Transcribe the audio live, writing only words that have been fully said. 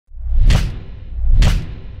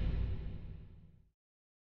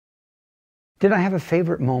Did I have a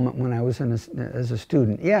favorite moment when I was as a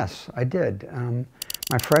student? Yes, I did.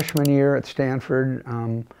 My freshman year at Stanford,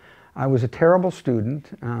 I was a terrible student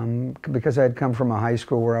because I had come from a high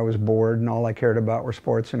school where I was bored and all I cared about were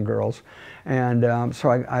sports and girls. And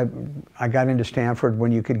so I got into Stanford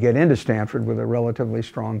when you could get into Stanford with a relatively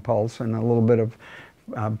strong pulse and a little bit of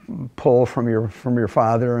pull from your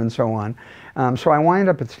father and so on. So I wind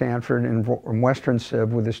up at Stanford in Western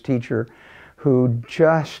Civ with this teacher who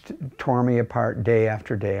just tore me apart day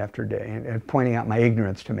after day after day, and pointing out my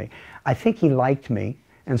ignorance to me. I think he liked me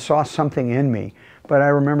and saw something in me, but I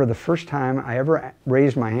remember the first time I ever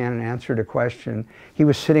raised my hand and answered a question, he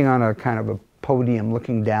was sitting on a kind of a podium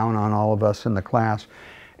looking down on all of us in the class,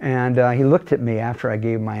 and he looked at me after I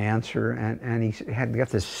gave my answer, and he had got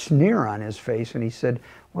this sneer on his face, and he said,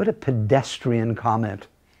 "What a pedestrian comment."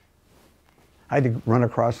 I had to run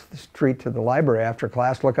across the street to the library after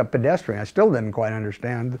class, look up pedestrian. I still didn't quite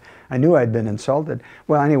understand. I knew I'd been insulted.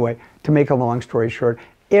 Well, anyway, to make a long story short,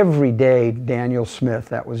 every day Daniel Smith,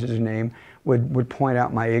 that was his name, would point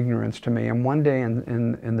out my ignorance to me. And one day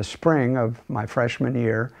in the spring of my freshman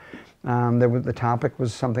year, the topic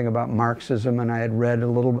was something about Marxism, and I had read a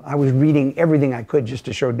little, I was reading everything I could just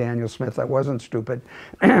to show Daniel Smith I wasn't stupid.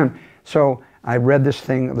 So I read this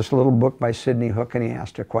little book by Sidney Hook, and he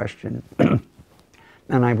asked a question.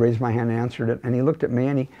 And I raised my hand and answered it, and he looked at me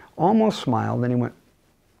and he almost smiled, and he went,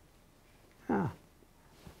 "Ah,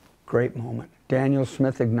 great moment." Daniel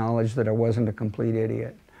Smith acknowledged that I wasn't a complete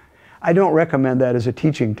idiot. I don't recommend that as a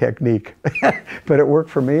teaching technique, but it worked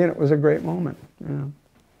for me, and it was a great moment. Yeah.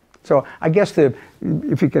 So I guess if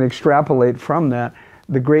you can extrapolate from that,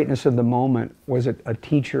 the greatness of the moment was a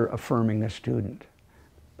teacher affirming a student.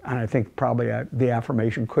 And I think probably the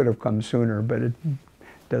affirmation could have come sooner, but it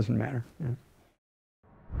doesn't matter. Yeah.